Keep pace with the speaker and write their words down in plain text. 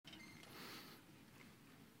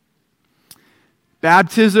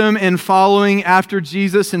Baptism and following after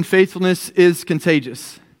Jesus in faithfulness is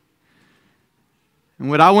contagious. And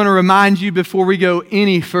what I want to remind you before we go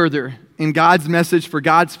any further in God's message for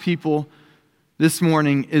God's people this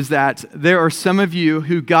morning is that there are some of you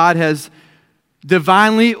who God has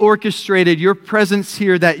divinely orchestrated your presence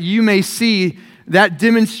here that you may see that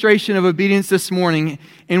demonstration of obedience this morning.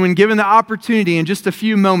 And when given the opportunity in just a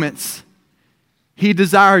few moments, He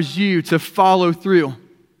desires you to follow through.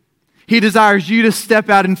 He desires you to step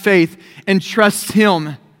out in faith and trust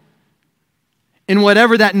Him in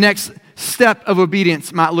whatever that next step of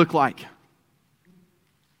obedience might look like.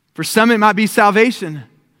 For some, it might be salvation.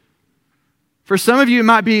 For some of you, it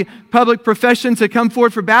might be public profession to come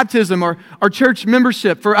forward for baptism or church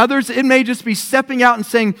membership. For others, it may just be stepping out and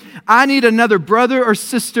saying, I need another brother or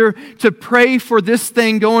sister to pray for this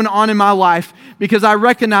thing going on in my life because I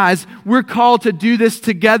recognize we're called to do this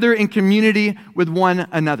together in community with one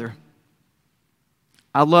another.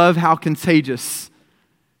 I love how contagious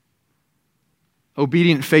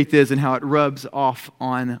obedient faith is and how it rubs off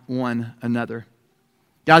on one another.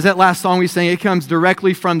 Guys, that last song we sang, it comes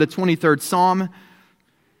directly from the 23rd Psalm.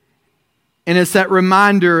 And it's that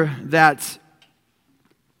reminder that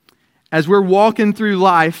as we're walking through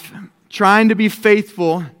life, trying to be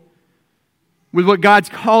faithful with what God's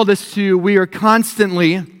called us to, we are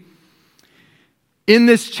constantly in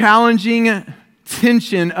this challenging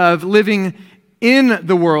tension of living in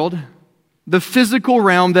the world, the physical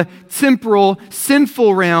realm, the temporal,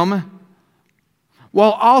 sinful realm,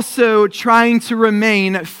 while also trying to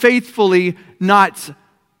remain faithfully not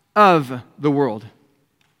of the world.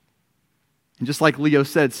 And just like Leo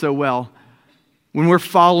said so well, when we're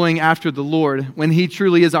following after the Lord, when He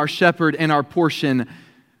truly is our shepherd and our portion,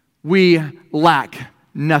 we lack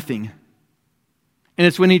nothing. And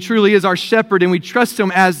it's when He truly is our shepherd and we trust Him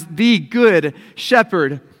as the good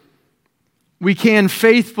shepherd, we can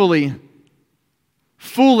faithfully,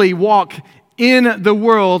 fully walk in the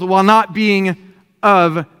world while not being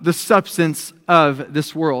of the substance of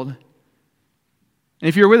this world. And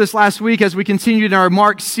if you were with us last week as we continued in our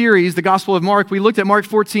Mark series, the Gospel of Mark, we looked at Mark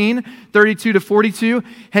 14, 32 to 42.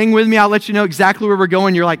 Hang with me, I'll let you know exactly where we're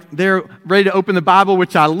going. You're like, they're ready to open the Bible,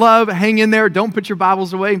 which I love. Hang in there, don't put your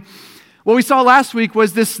Bibles away. What we saw last week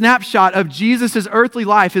was this snapshot of Jesus' earthly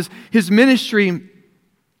life, his ministry,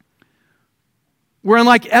 where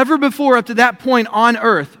unlike ever before up to that point on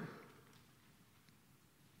earth,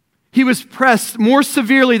 He was pressed more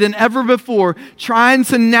severely than ever before, trying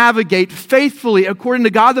to navigate faithfully according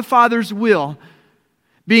to God the Father's will,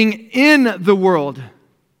 being in the world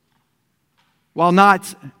while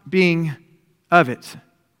not being of it.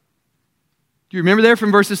 Do you remember there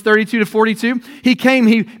from verses 32 to 42? He came,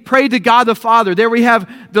 He prayed to God the Father. There we have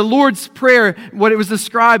the Lord's Prayer, what it was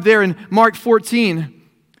described there in Mark 14,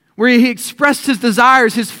 where He expressed His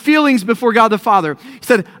desires, His feelings before God the Father. He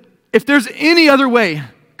said, if there's any other way,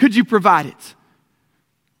 could you provide it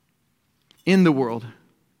in the world?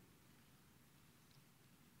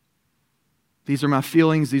 These are my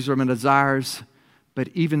feelings, these are my desires, but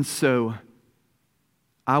even so,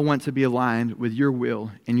 I want to be aligned with your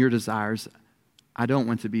will and your desires. I don't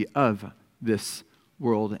want to be of this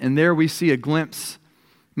world. And there we see a glimpse,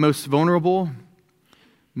 most vulnerable,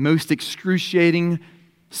 most excruciating,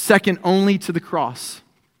 second only to the cross,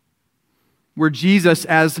 where Jesus,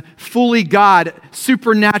 as fully God,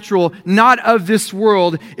 supernatural, not of this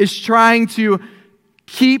world, is trying to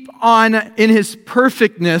keep on in His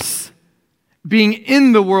perfectness, being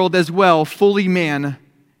in the world as well, fully man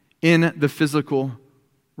in the physical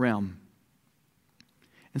realm.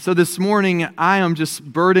 And so this morning, I am just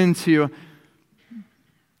burdened to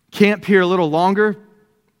camp here a little longer,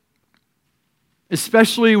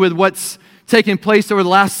 especially with what's taken place over the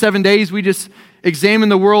last 7 days. We just examine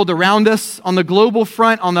the world around us on the global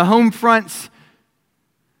front, on the home front.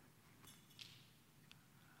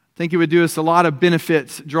 I think it would do us a lot of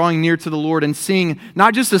benefits drawing near to the Lord and seeing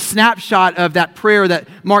not just a snapshot of that prayer that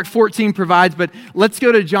Mark 14 provides, but let's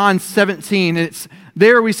go to John 17. And it's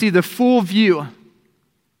there we see the full view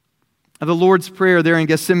of the Lord's Prayer there in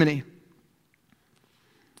Gethsemane.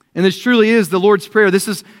 And this truly is the Lord's Prayer. This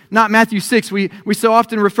is not Matthew 6. We so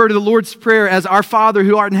often refer to the Lord's Prayer as our Father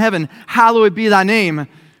who art in heaven, hallowed be thy name.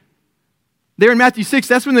 There in Matthew 6,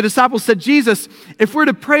 that's when the disciples said, Jesus, if we're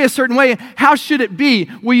to pray a certain way, how should it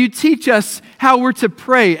be? Will you teach us how we're to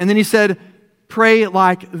pray? And then He said, pray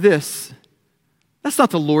like this. That's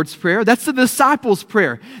not the Lord's Prayer. That's the disciples'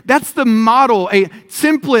 prayer. That's the model, a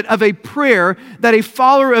template of a prayer that a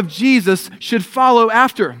follower of Jesus should follow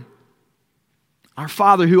after. Our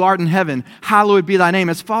Father who art in heaven, hallowed be thy name.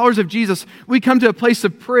 As followers of Jesus, we come to a place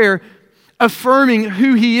of prayer affirming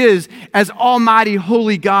who he is as almighty,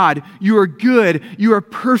 holy God. You are good. You are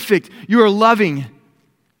perfect. You are loving.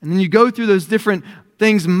 And then you go through those different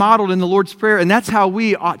things modeled in the Lord's Prayer, and that's how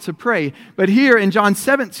we ought to pray. But here in John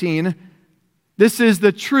 17, this is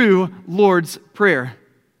the true Lord's Prayer.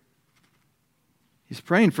 He's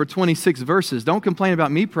praying for 26 verses. Don't complain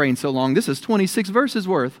about me praying so long. This is 26 verses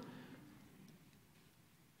worth.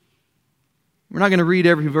 We're not going to read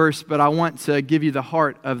every verse, but I want to give you the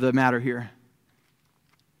heart of the matter here.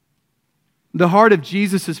 The heart of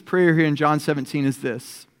Jesus' prayer here in John 17 is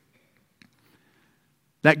this: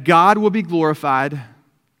 that God will be glorified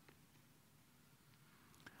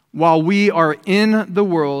while we are in the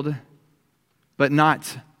world, but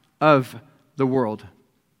not of the world.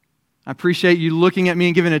 I appreciate you looking at me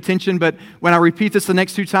and giving attention, but when I repeat this the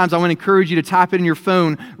next 2 times, I want to encourage you to type it in your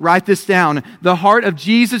phone, write this down. The heart of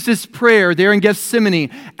Jesus' prayer there in Gethsemane,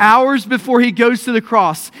 hours before he goes to the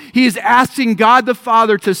cross, he is asking God the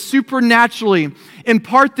Father to supernaturally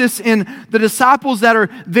impart this in the disciples that are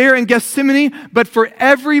there in Gethsemane, but for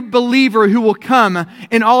every believer who will come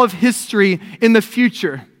in all of history in the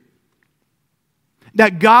future.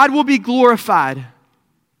 That God will be glorified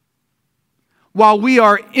while we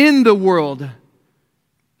are in the world,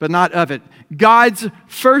 but not of it. God's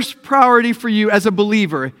first priority for you as a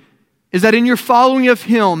believer is that in your following of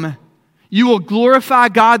him, you will glorify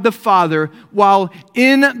God the Father while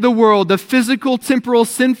in the world, the physical, temporal,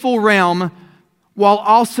 sinful realm, while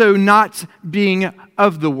also not being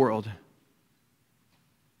of the world.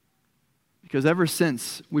 Because ever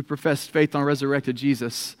since we professed faith on resurrected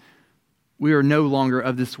Jesus, we are no longer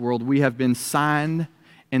of this world. We have been signed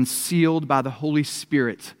and sealed by the Holy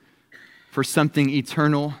Spirit for something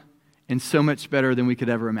eternal and so much better than we could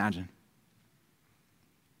ever imagine.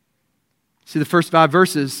 See, the first 5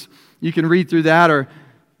 verses, you can read through that or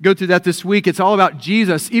go through that this week. It's all about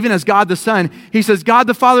Jesus, even as God the Son. He says, God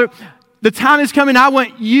the Father, the time is coming, I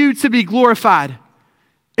want you to be glorified.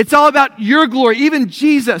 It's all about your glory. Even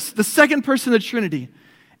Jesus, the second person of the Trinity,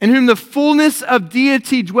 in whom the fullness of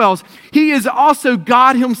deity dwells. He is also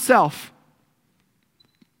God himself.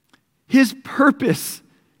 His purpose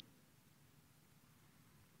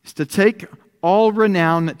is to take all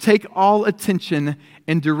renown, take all attention,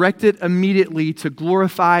 and direct it immediately to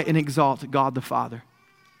glorify and exalt God the Father.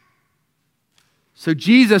 So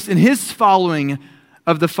Jesus, in his following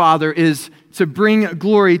of the Father, is to bring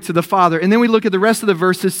glory to the Father. And then we look at the rest of the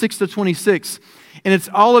verses, 6 to 26. And it's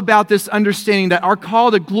all about this understanding that our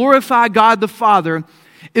call to glorify God the Father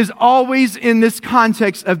is always in this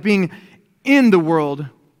context of being in the world,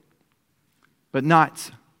 but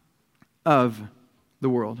not of the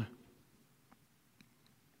world.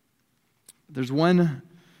 There's one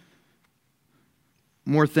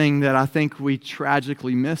more thing that I think we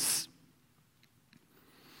tragically miss.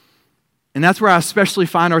 And that's where I especially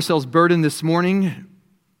find ourselves burdened this morning.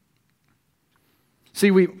 See,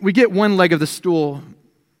 we get one leg of the stool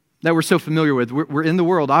that we're so familiar with. We're in the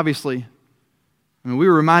world, obviously. I mean, we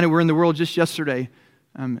were reminded we're in the world just yesterday.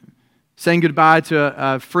 Saying goodbye to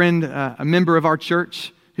a friend, a member of our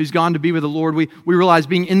church who's gone to be with the Lord. We realize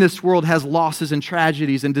being in this world has losses and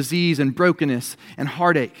tragedies and disease and brokenness and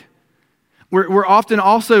heartache. We're often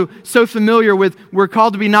also so familiar with we're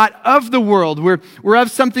called to be not of the world. We're of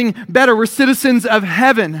something better. We're citizens of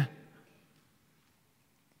heaven.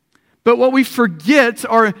 But what we forget,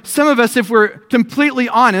 or some of us, if we're completely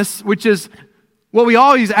honest, which is what we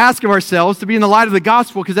always ask of ourselves, to be in the light of the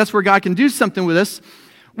gospel, because that's where God can do something with us.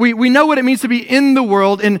 We know what it means to be in the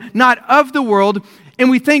world and not of the world, and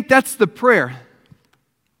we think that's the prayer.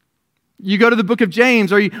 You go to the book of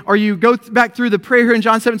James, or you go back through the prayer here in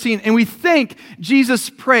John 17, and we think Jesus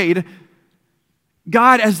prayed,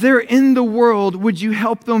 God, as they're in the world, would you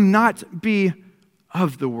help them not be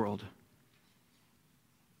of the world?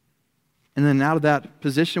 And then out of that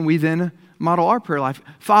position, we then model our prayer life.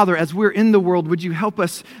 Father, as we're in the world, would you help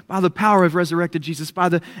us by the power of resurrected Jesus, by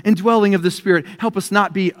the indwelling of the Spirit, help us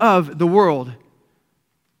not be of the world?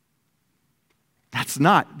 That's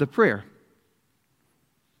not the prayer.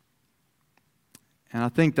 And I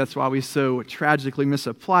think that's why we so tragically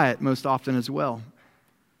misapply it most often as well.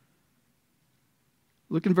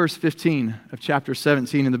 Look in verse 15 of chapter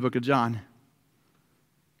 17 in the book of John.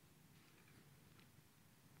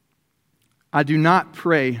 I do not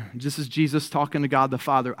pray, just as Jesus talking to God the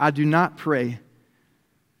Father, I do not pray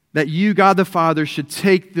that you, God the Father, should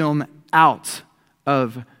take them out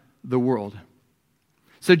of the world.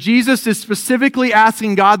 So Jesus is specifically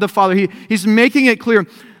asking God the Father, he's making it clear,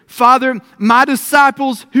 Father, my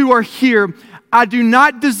disciples who are here, I do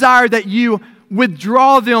not desire that you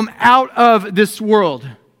withdraw them out of this world.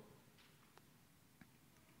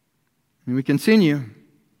 And we continue.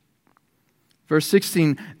 Verse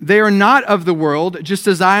 16, they are not of the world, just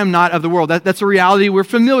as I am not of the world. That's a reality we're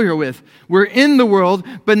familiar with. We're in the world,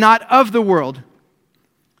 but not of the world.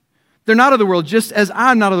 They're not of the world, just as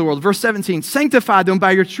I'm not of the world. Verse 17, sanctify them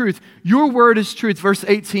by your truth. Your word is truth. Verse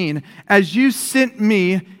 18, as you sent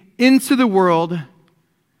me into the world,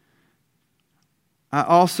 I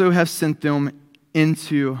also have sent them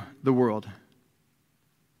into the world.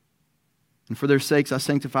 And for their sakes I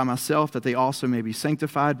sanctify myself, that they also may be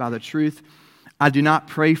sanctified by the truth. I do not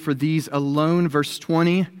pray for these alone. Verse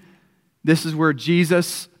 20, this is where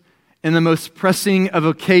Jesus, in the most pressing of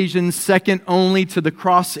occasions, second only to the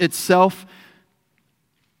cross itself,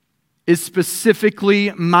 is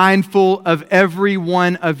specifically mindful of every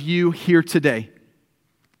one of you here today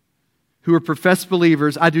who are professed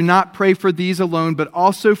believers. I do not pray for these alone, but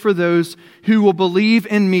also for those who will believe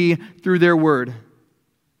in me through their word.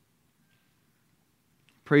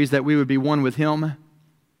 Praise that we would be one with Him.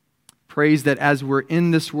 Praise that as we're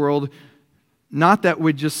in this world, not that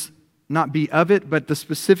we just not be of it, but the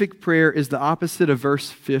specific prayer is the opposite of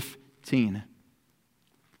verse 15.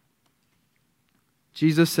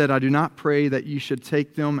 Jesus said, I do not pray that you should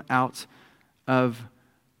take them out of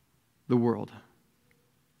the world.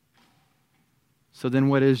 So then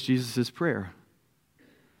what is Jesus' prayer?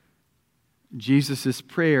 Jesus'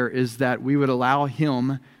 prayer is that we would allow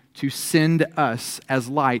Him to send us as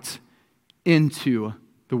light into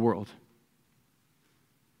the world.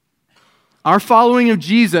 Our following of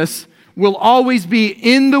Jesus will always be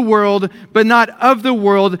in the world, but not of the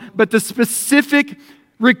world. But the specific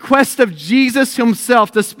request of Jesus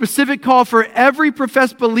Himself, the specific call for every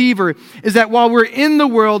professed believer is that while we're in the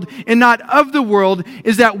world and not of the world,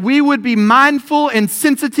 is that we would be mindful and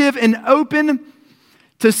sensitive and open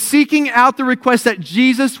to seeking out the request that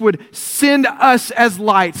Jesus would send us as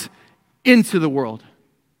light into the world.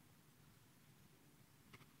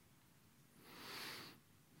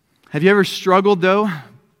 Have you ever struggled, though,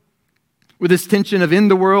 with this tension of in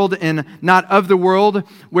the world and not of the world,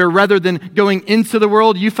 where rather than going into the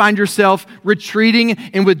world, you find yourself retreating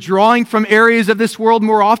and withdrawing from areas of this world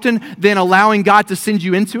more often than allowing God to send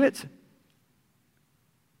you into it?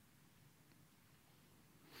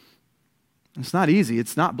 It's not easy.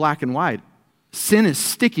 It's not black and white. Sin is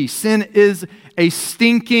sticky. Sin is a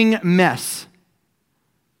stinking mess.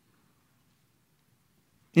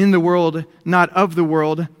 In the world, not of the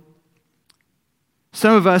world.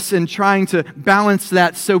 Some of us, in trying to balance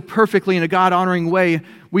that so perfectly in a God-honoring way,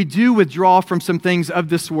 we do withdraw from some things of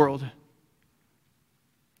this world.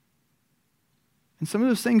 And some of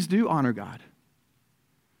those things do honor God.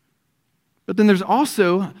 But then there's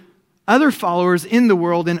also other followers in the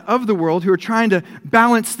world and of the world who are trying to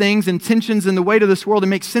balance things and tensions in the weight of this world and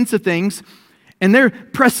make sense of things. And they're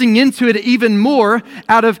pressing into it even more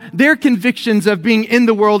out of their convictions of being in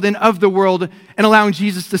the world and of the world and allowing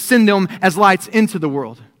Jesus to send them as lights into the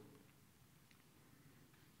world.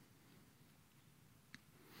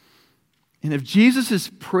 And if Jesus'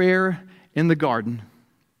 prayer in the garden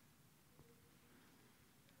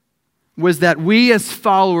was that we as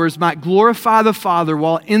followers might glorify the Father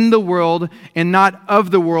while in the world and not of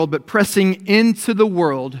the world, but pressing into the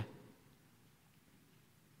world,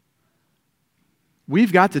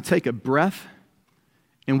 we've got to take a breath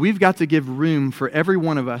and we've got to give room for every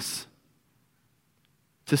one of us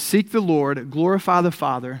to seek the Lord, glorify the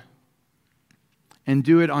Father, and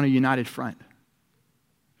do it on a united front.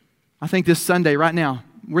 I think this Sunday, right now,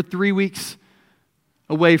 we're 3 weeks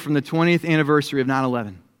away from the 20th anniversary of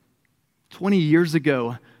 9/11. 20 years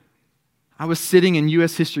ago, I was sitting in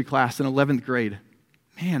U.S. history class in 11th grade.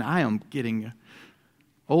 Man, I am getting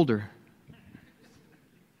older.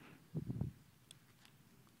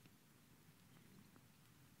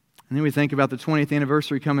 And then we think about the 20th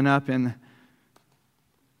anniversary coming up, and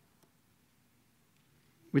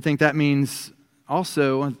we think that means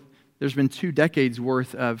also there's been 2 decades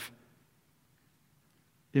worth of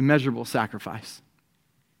immeasurable sacrifice.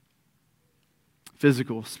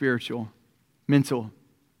 Physical, spiritual, mental,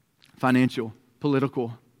 financial,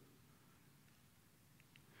 political.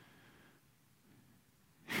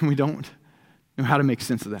 And we don't know how to make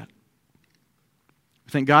sense of that.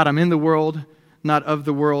 We think, God, I'm in the world, not of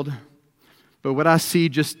the world. But what I see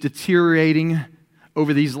just deteriorating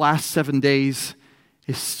over these last 7 days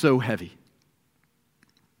is so heavy.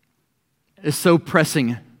 It's so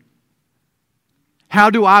pressing. How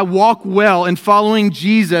do I walk well in following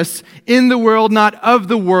Jesus in the world, not of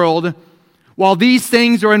the world, while these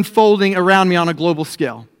things are unfolding around me on a global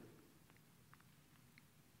scale?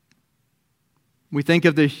 We think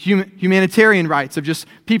of the humanitarian rights of just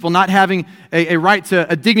people not having a right to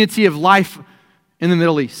a dignity of life in the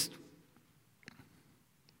Middle East.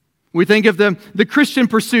 We think of the Christian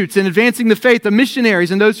pursuits and advancing the faith, the missionaries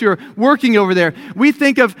and those who are working over there. We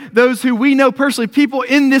think of those who we know personally, people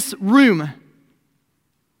in this room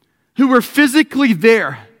who were physically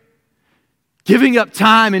there, giving up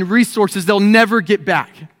time and resources they'll never get back.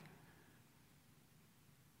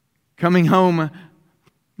 Coming home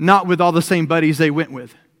not with all the same buddies they went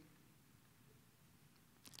with.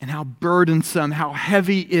 And how burdensome, how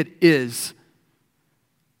heavy it is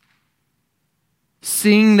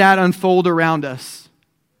seeing that unfold around us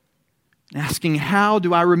and asking, how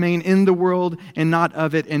do I remain in the world and not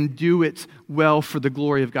of it and do it well for the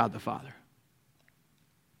glory of God the Father?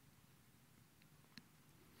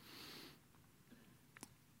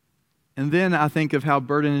 And then I think of how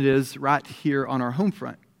burdened it is right here on our home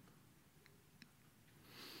front.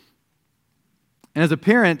 And as a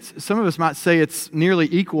parent, some of us might say it's nearly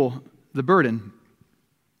equal, the burden.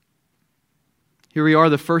 Here we are,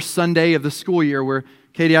 the first Sunday of the school year where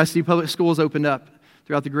KDIC Public Schools opened up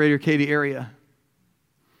throughout the greater Katy area.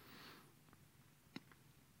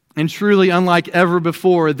 And truly, unlike ever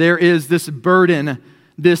before, there is this burden,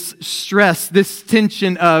 this stress, this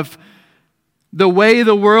tension of the way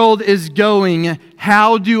the world is going.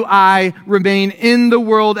 How do I remain in the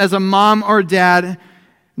world as a mom or dad,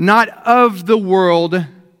 not of the world?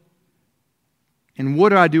 And what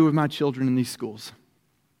do I do with my children in these schools?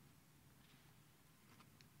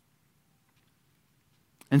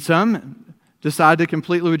 And some decide to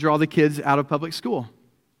completely withdraw the kids out of public school.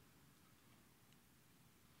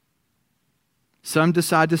 Some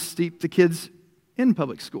decide to steep the kids in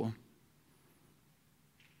public school.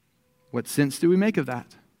 What sense do we make of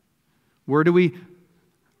that? Where do we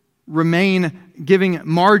remain giving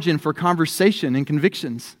margin for conversation and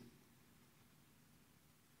convictions?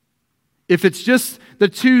 If it's just the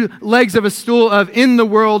two legs of a stool of in the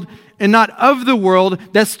world and not of the world,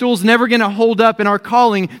 that stool's never going to hold up in our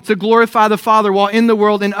calling to glorify the Father while in the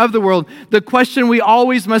world and of the world. The question we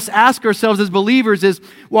always must ask ourselves as believers is,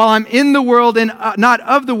 while I'm in the world and not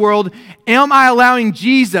of the world, am I allowing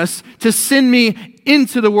Jesus to send me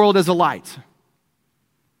into the world as a light?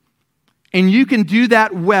 And you can do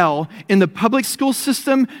that well in the public school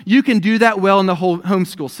system. You can do that well in the whole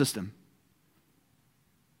homeschool system.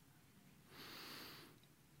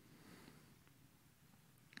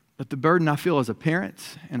 But the burden I feel as a parent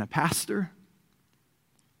and a pastor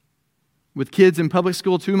with kids in public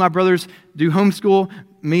school, two of my brothers do homeschool,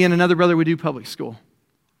 me and another brother, we do public school.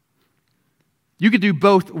 You could do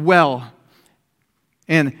both well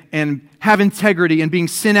and have integrity and being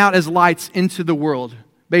sent out as lights into the world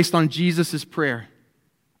based on Jesus' prayer.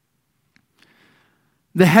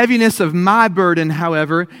 The heaviness of my burden,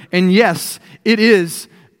 however, and yes, it is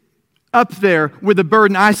up there with the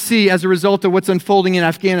burden I see as a result of what's unfolding in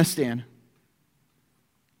Afghanistan,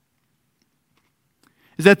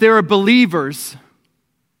 is that there are believers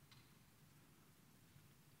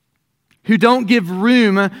who don't give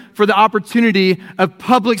room for the opportunity of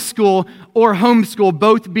public school or homeschool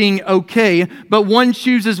both being okay, but one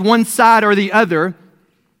chooses one side or the other.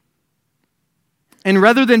 And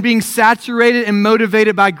rather than being saturated and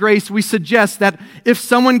motivated by grace, we suggest that if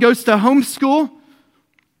someone goes to homeschool,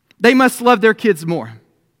 they must love their kids more.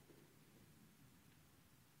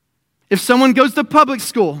 If someone goes to public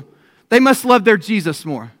school, they must love their Jesus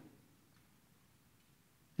more.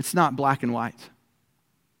 It's not black and white.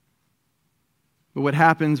 But what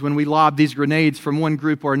happens when we lob these grenades from one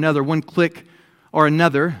group or another, one clique or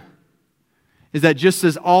another, is that just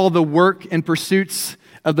as all the work and pursuits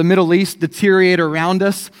of the Middle East deteriorate around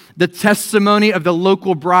us, the testimony of the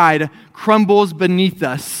local bride crumbles beneath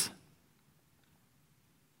us.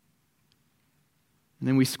 And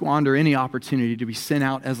then we squander any opportunity to be sent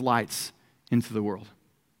out as lights into the world.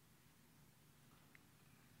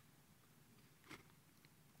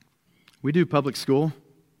 We do public school,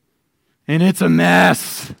 and it's a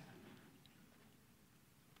mess.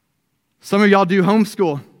 Some of y'all do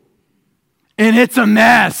homeschool, and it's a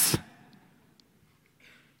mess.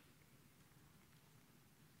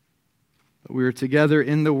 But we are together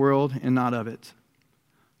in the world and not of it.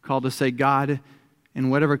 Called to say, God, in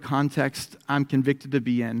whatever context I'm convicted to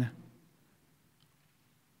be in,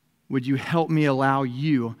 would you help me allow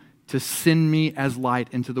you to send me as light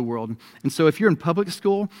into the world? And so if you're in public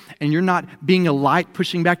school and you're not being a light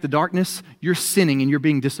pushing back the darkness, you're sinning and you're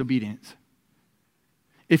being disobedient.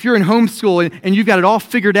 If you're in homeschool and you've got it all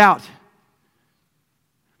figured out,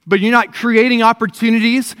 but you're not creating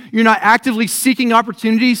opportunities, you're not actively seeking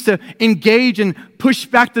opportunities to engage and push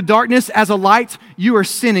back the darkness as a light, you are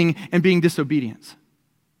sinning and being disobedient.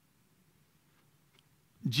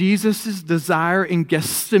 Jesus' desire in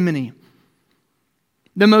Gethsemane,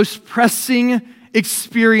 the most pressing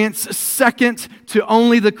experience second to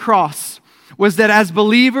only the cross was that as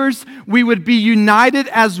believers, we would be united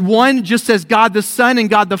as one, just as God the Son and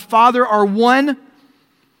God the Father are one,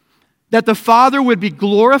 that the Father would be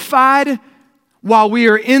glorified while we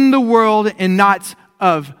are in the world and not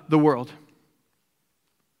of the world.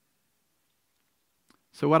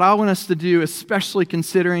 So what I want us to do, especially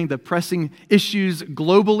considering the pressing issues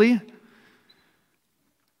globally,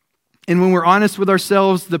 and when we're honest with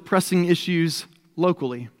ourselves, the pressing issues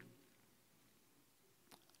locally,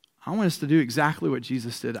 I want us to do exactly what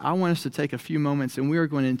Jesus did. I want us to take a few moments and we are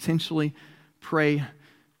going to intentionally pray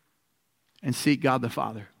and seek God the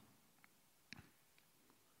Father.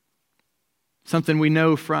 Something we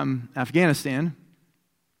know from Afghanistan.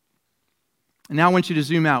 And now I want you to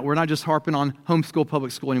zoom out. We're not just harping on homeschool,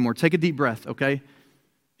 public school anymore. Take a deep breath, okay?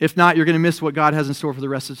 If not, you're going to miss what God has in store for the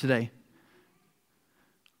rest of today.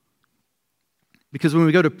 Because when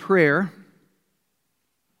we go to prayer,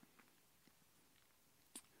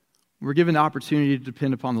 we're given the opportunity to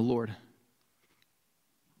depend upon the Lord.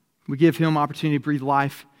 We give Him opportunity to breathe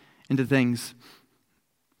life into things.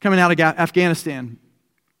 Coming out of Afghanistan,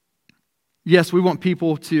 yes, we want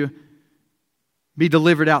people to be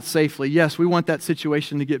delivered out safely. Yes, we want that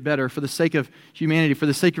situation to get better for the sake of humanity, for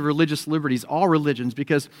the sake of religious liberties, all religions,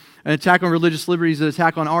 because an attack on religious liberties is an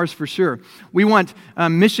attack on ours for sure. We want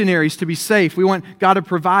missionaries to be safe. We want God to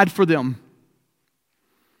provide for them.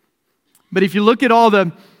 But if you look at all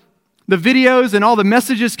the videos and all the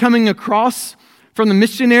messages coming across from the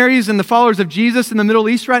missionaries and the followers of Jesus in the Middle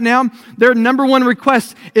East right now, their number one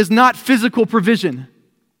request is not physical provision.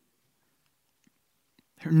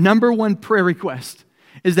 Their number one prayer request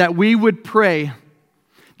is that we would pray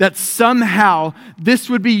that somehow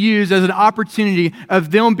this would be used as an opportunity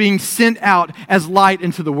of them being sent out as light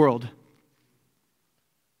into the world.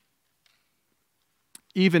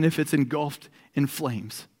 Even if it's engulfed in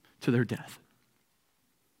flames to their death.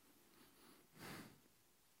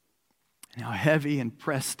 And how heavy and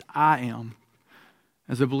pressed I am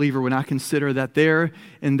as a believer when I consider that there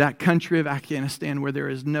in that country of Afghanistan where there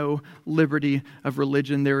is no liberty of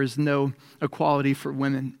religion, there is no equality for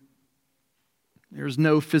women, there is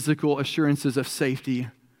no physical assurances of safety,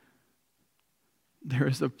 there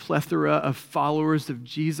is a plethora of followers of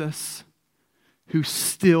Jesus who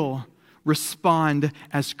still respond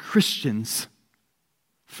as Christians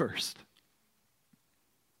first.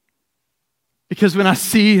 Because when I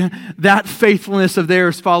see that faithfulness of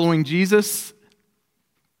theirs following Jesus,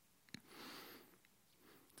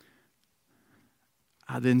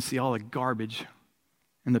 I then see all the garbage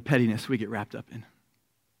and the pettiness we get wrapped up in.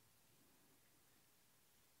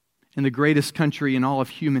 In the greatest country in all of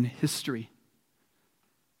human history,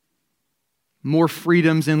 more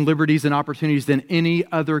freedoms and liberties and opportunities than any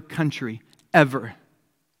other country ever.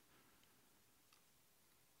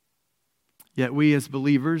 Yet we as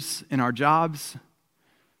believers in our jobs,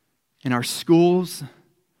 in our schools,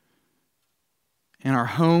 in our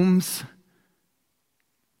homes,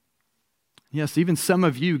 yes, even some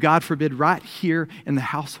of you, God forbid, right here in the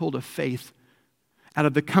household of faith, out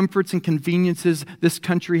of the comforts and conveniences this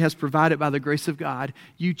country has provided by the grace of God,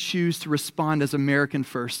 you choose to respond as American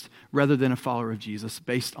first rather than a follower of Jesus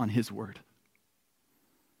based on His word.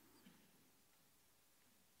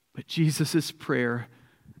 But Jesus' prayer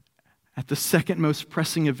at the second most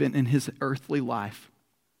pressing event in His earthly life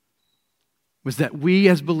was that we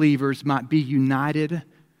as believers might be united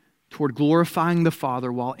toward glorifying the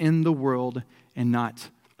Father while in the world and not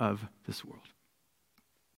of this world.